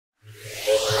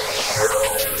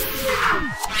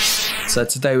So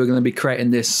today we're going to be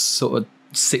creating this sort of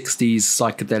 60s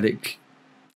psychedelic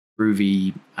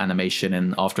groovy animation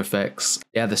in After Effects.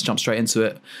 Yeah, let's jump straight into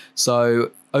it.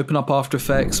 So open up After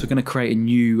Effects. We're going to create a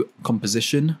new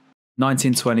composition,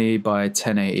 1920 by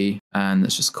 1080, and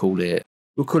let's just call it,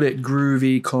 we'll call it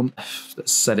Groovy Comp.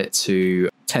 Let's set it to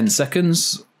 10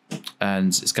 seconds and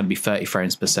it's going to be 30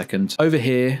 frames per second. Over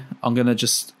here, I'm going to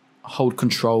just hold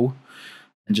Control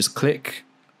and just click.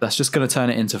 That's just going to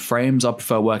turn it into frames. I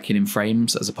prefer working in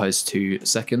frames as opposed to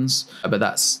seconds, but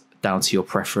that's down to your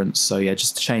preference. So yeah,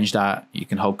 just to change that, you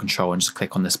can hold Control and just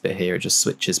click on this bit here. It just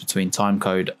switches between time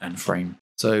code and frame.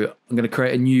 So I'm going to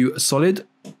create a new solid.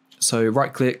 So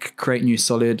right click, create new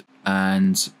solid,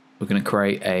 and we're going to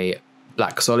create a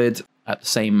black solid at the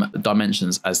same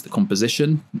dimensions as the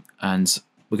composition. And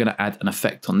we're going to add an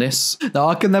effect on this. Now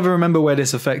I can never remember where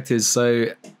this effect is. So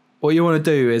what you want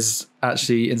to do is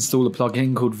actually install a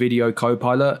plugin called Video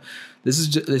Copilot. This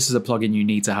is a plugin you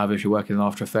need to have if you're working in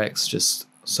After Effects, just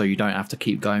so you don't have to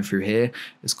keep going through here.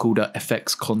 It's called a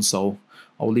Effects Console.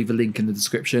 I'll leave a link in the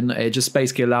description. It just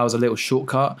basically allows a little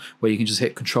shortcut where you can just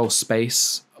hit Control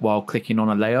Space while clicking on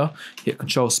a layer. Hit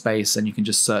Control Space and you can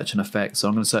just search an effect. So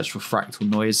I'm going to search for fractal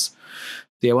noise.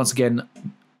 So yeah, once again,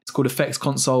 it's called Effects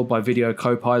Console by Video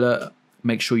Copilot.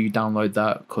 Make sure you download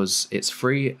that because it's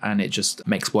free and it just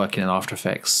makes working in After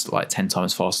Effects like 10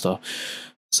 times faster.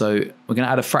 So we're going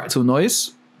to add a fractal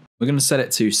noise. We're going to set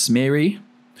it to smeary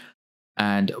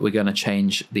and we're going to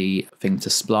change the thing to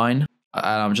spline. And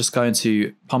I'm just going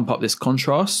to pump up this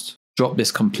contrast, drop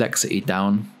this complexity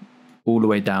down, all the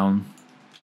way down,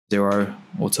 0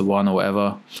 or to 1 or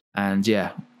whatever. And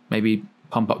yeah, maybe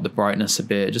pump up the brightness a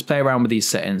bit. Just play around with these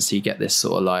settings so you get this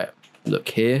sort of like look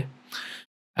here.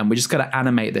 And we're just going to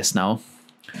animate this now.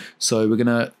 So we're going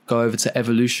to go over to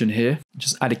evolution here.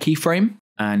 Just add a keyframe.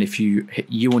 And if you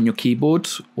hit U on your keyboard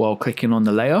while clicking on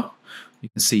the layer, you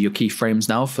can see your keyframes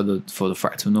now for the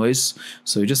fractal noise.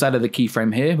 So we just added the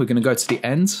keyframe here. We're going to go to the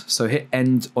end. So hit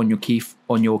end on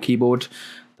your keyboard.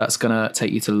 That's going to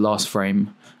take you to the last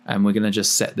frame. And we're going to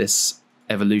just set this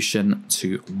evolution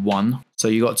to 1. So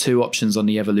you got two options on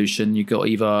the evolution. You got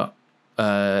either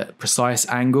precise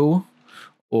angle,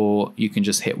 or you can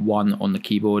just hit 1 on the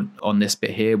keyboard on this bit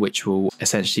here, which will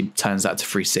essentially turns that to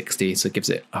 360. So it gives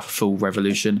it a full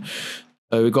revolution.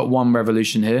 So we've got 1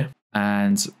 revolution here,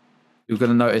 and you're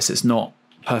going to notice it's not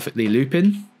perfectly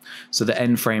looping. So the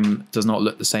end frame does not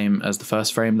look the same as the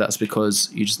first frame. That's because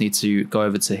you just need to go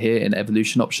over to here in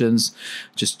evolution options,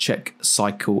 just check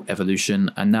cycle evolution.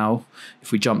 And now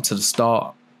if we jump to the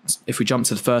start, if we jump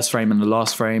to the first frame and the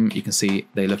last frame, you can see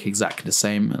they look exactly the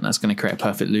same, and that's going to create a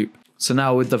perfect loop. So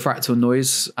now with the fractal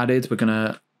noise added, we're going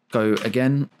to go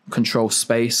again, Control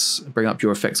Space, bring up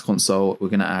your effects console. We're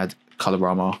going to add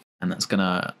Colorama, and that's going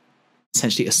to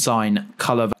essentially assign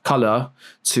color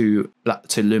to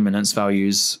luminance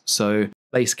values. So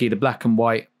basically the black and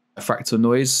white fractal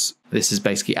noise, this is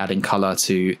basically adding color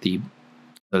to the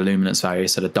luminance value.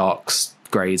 So the darks,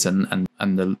 grays and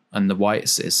the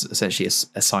whites is essentially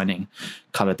assigning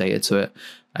color data to it.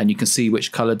 And you can see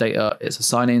which color data it's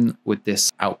assigning with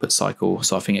this output cycle.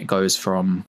 So I think it goes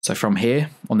from here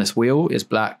on this wheel is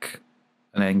black,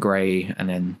 and then gray, and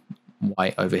then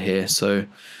white over here. So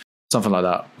something like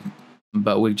that.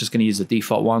 But we're just going to use the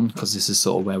default one because this is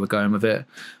sort of where we're going with it.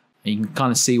 And you can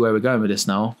kind of see where we're going with this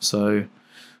now. So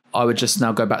I would just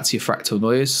now go back to your fractal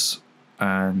noise,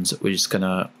 and we're just going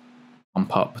to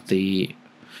pump up the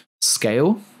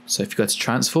scale. So if you go to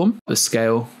transform, the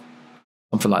scale,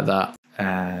 something like that.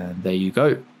 And there you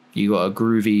go. You got a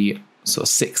groovy sort of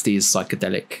 60s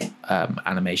psychedelic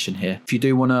animation here. If you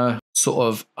do want to sort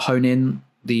of hone in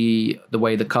the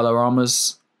way the color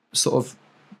armors sort of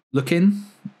looking,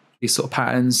 these sort of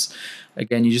patterns,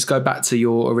 again, you just go back to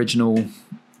your original,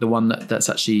 the one that's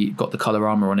actually got the color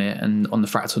armor on it, and on the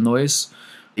fractal noise,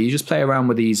 you just play around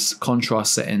with these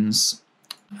contrast settings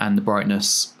and the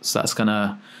brightness. So that's going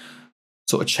to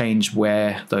sort of change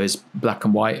where those black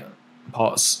and white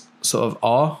parts sort of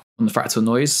are on the fractal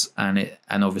noise, and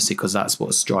obviously because that's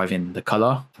what's driving the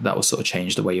color, that will sort of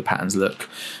change the way your patterns look.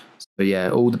 So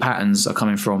yeah, all the patterns are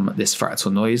coming from this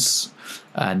fractal noise,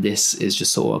 and this is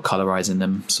just sort of colorizing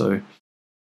them. So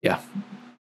yeah,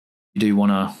 you do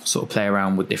want to sort of play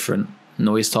around with different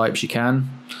noise types, you can,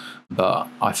 but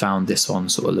I found this one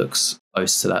sort of looks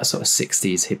close to that sort of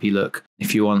 60s hippie look.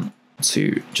 If you want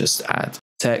to just add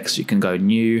text, you can go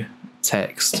new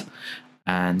text,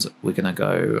 and we're gonna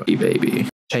go hey baby,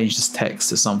 change this text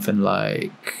to something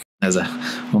like, there's a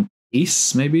one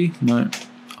piece maybe, no, I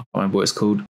can't remember what it's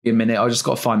called. Give me a minute, I just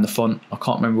got to find the font. I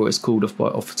can't remember what it's called off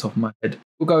the top of my head.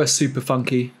 We'll go with super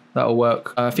funky, that'll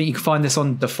work. I think you can find this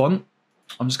on the font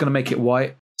I'm just going to make it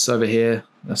white. It's over here.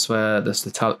 That's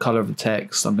the color of the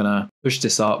text. I'm going to push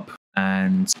this up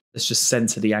and let's just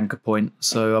center the anchor point.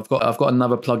 So I've got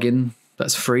another plugin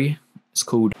that's free. It's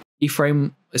called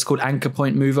Keyframe. It's called Anchor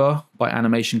Point Mover by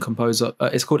Animation Composer.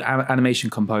 It's called Animation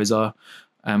Composer,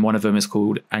 and one of them is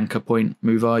called Anchor Point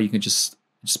Mover. You can just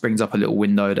brings up a little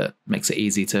window that makes it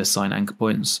easy to assign anchor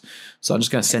points. So I'm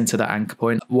just going to center that anchor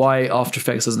point. Why After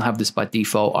Effects doesn't have this by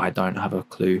default, I don't have a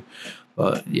clue.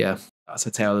 But yeah, that's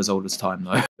a tale as old as time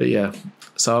though. But yeah,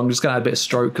 so I'm just going to add a bit of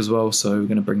stroke as well. So we're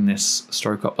going to bring this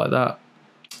stroke up like that.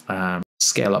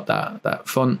 Scale up that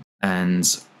font,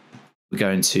 and we're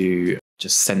going to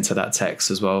just center that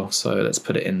text as well. So let's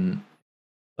put it in.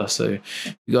 So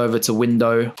we go over to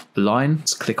Window, Align.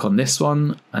 Let's click on this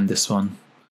one and this one.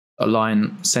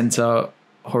 Align center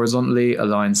horizontally,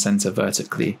 align center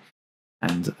vertically,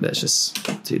 and let's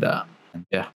just do that.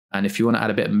 Yeah, and if you want to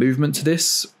add a bit of movement to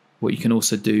this, what you can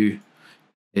also do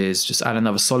is just add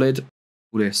another solid,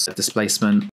 call this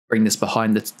displacement, bring this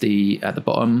behind the at the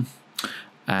bottom,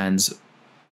 and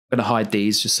I'm going to hide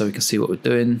these just so we can see what we're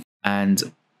doing, and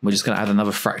we're just going to add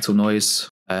another fractal noise.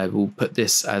 We'll put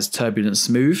this as turbulent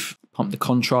smooth, pump the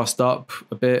contrast up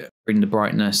a bit, bring the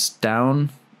brightness down,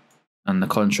 and the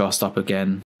contrast up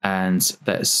again, and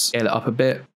let's scale it up a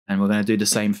bit. And we're going to do the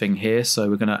same thing here. So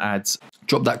we're going to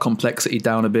drop that complexity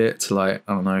down a bit to, like,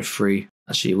 I don't know, 3.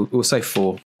 Actually, we'll say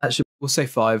 4. Actually, we'll say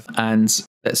 5. And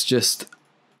let's just,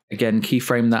 again,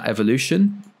 keyframe that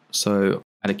evolution. So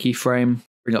add a keyframe,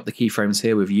 bring up the keyframes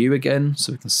here with U again,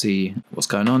 so we can see what's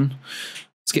going on.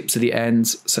 Skip to the end,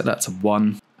 set that to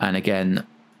 1. And again,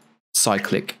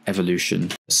 cyclic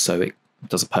evolution, so it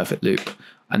does a perfect loop.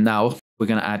 And now we're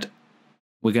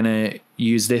going to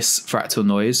use this fractal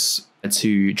noise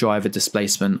to drive a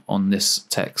displacement on this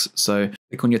text. So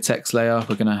click on your text layer,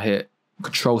 we're going to hit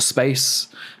Control Space,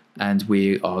 and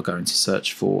we are going to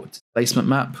search for displacement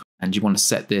map. And you want to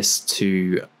set this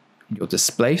to your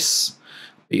displace,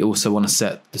 but you also want to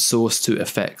set the source to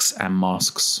effects and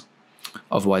masks.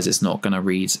 Otherwise, it's not going to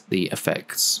read the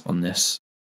effects on this.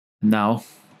 Now,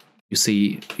 you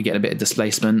see you get a bit of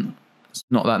displacement. It's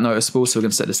not that noticeable, so we're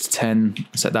going to set this to 10,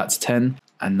 set that to 10,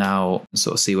 and now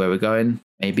sort of see where we're going.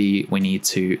 Maybe we need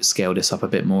to scale this up a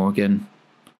bit more again.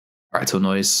 Fractal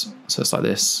noise, so it's like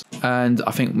this. And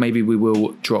I think maybe we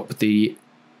will drop the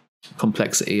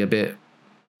complexity a bit.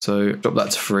 So drop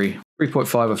that to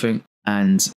 3.5, I think,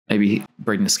 and maybe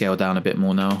bring the scale down a bit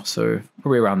more now. So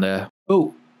probably around there.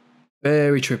 Oh,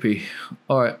 very trippy.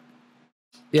 All right.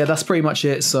 Yeah, that's pretty much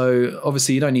it. So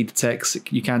obviously you don't need the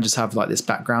text. You can just have like this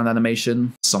background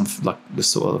animation, something like this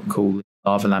sort of cool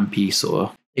lava lampy sort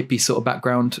of hippie sort of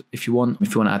background if you want.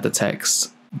 If you want to add the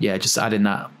text, yeah, just add in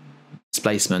that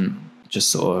displacement, just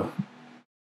sort of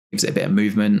gives it a bit of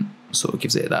movement, sort of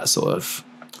gives it that sort of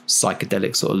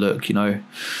psychedelic sort of look, you know.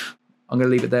 I'm going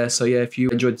to leave it there. So yeah, if you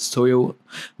enjoyed the tutorial,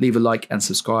 leave a like and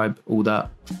subscribe, all that.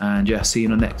 And yeah, see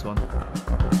you in the next one.